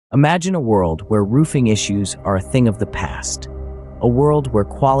Imagine a world where roofing issues are a thing of the past. A world where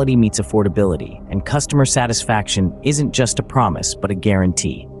quality meets affordability and customer satisfaction isn't just a promise but a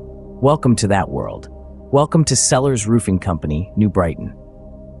guarantee. Welcome to that world. Welcome to Sellers Roofing Company, New Brighton.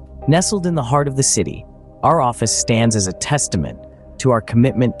 Nestled in the heart of the city, our office stands as a testament to our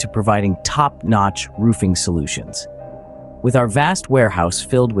commitment to providing top-notch roofing solutions. With our vast warehouse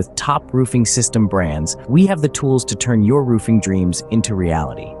filled with top roofing system brands, we have the tools to turn your roofing dreams into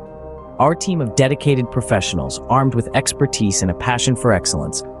reality. Our team of dedicated professionals, armed with expertise and a passion for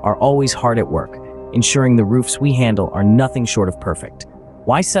excellence, are always hard at work, ensuring the roofs we handle are nothing short of perfect.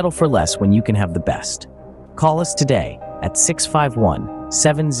 Why settle for less when you can have the best? Call us today at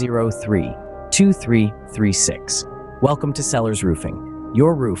 651-703-2336. Welcome to Sellers Roofing.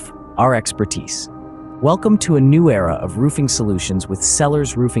 Your roof, our expertise. Welcome to a new era of roofing solutions with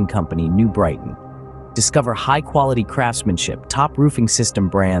Sellers Roofing Company, New Brighton. Discover high-quality craftsmanship, top roofing system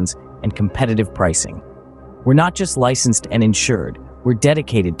brands, and competitive pricing. We're not just licensed and insured, we're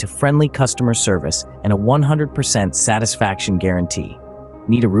dedicated to friendly customer service and a 100% satisfaction guarantee.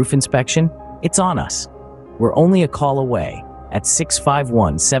 Need a roof inspection? It's on us. We're only a call away at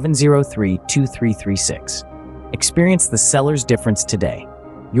 651-703-2336. Experience the Sellers difference today.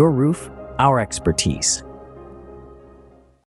 Your roof, our expertise.